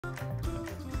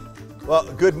Well,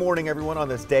 good morning, everyone. On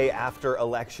this day after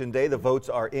Election Day, the votes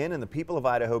are in, and the people of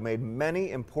Idaho made many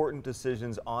important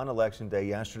decisions on Election Day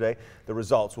yesterday. The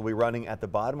results will be running at the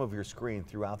bottom of your screen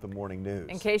throughout the morning news.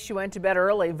 In case you went to bed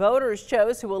early, voters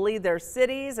chose who will lead their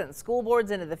cities and school boards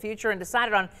into the future and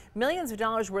decided on millions of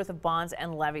dollars worth of bonds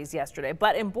and levies yesterday.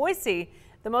 But in Boise,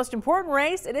 the most important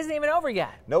race, it isn't even over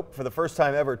yet. Nope. For the first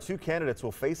time ever, two candidates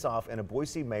will face off in a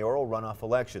Boise mayoral runoff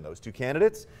election. Those two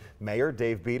candidates, Mayor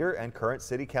Dave Bieter and current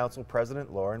City Council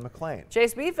President McLean.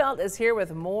 Chase Biefeld is here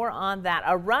with more on that.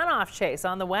 A runoff chase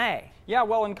on the way. Yeah,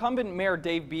 well, incumbent Mayor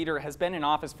Dave Bieter has been in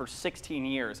office for 16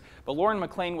 years, but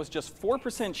McLean was just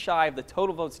 4% shy of the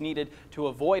total votes needed to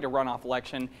avoid a runoff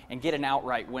election and get an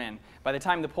outright win. By the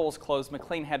time the polls closed,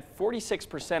 McLean had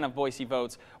 46% of Boise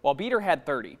votes, while Bieter had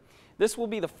 30%. This will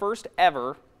be the first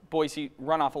ever Boise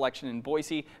runoff election in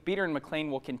Boise. Bieter and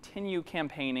McLean will continue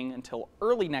campaigning until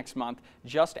early next month,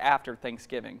 just after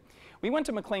Thanksgiving. We went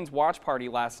to McLean's watch party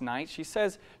last night. She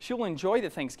says she will enjoy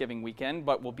the Thanksgiving weekend,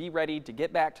 but will be ready to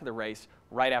get back to the race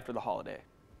right after the holiday.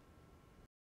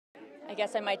 I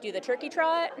guess I might do the turkey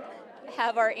trot,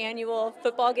 have our annual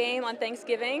football game on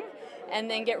Thanksgiving, and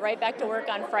then get right back to work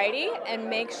on Friday and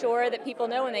make sure that people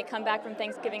know when they come back from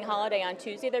Thanksgiving holiday on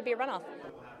Tuesday, there'll be a runoff.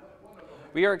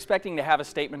 We are expecting to have a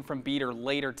statement from Bieter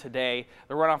later today.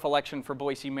 The runoff election for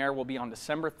Boise mayor will be on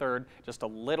December 3rd, just a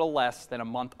little less than a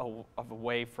month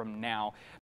away from now.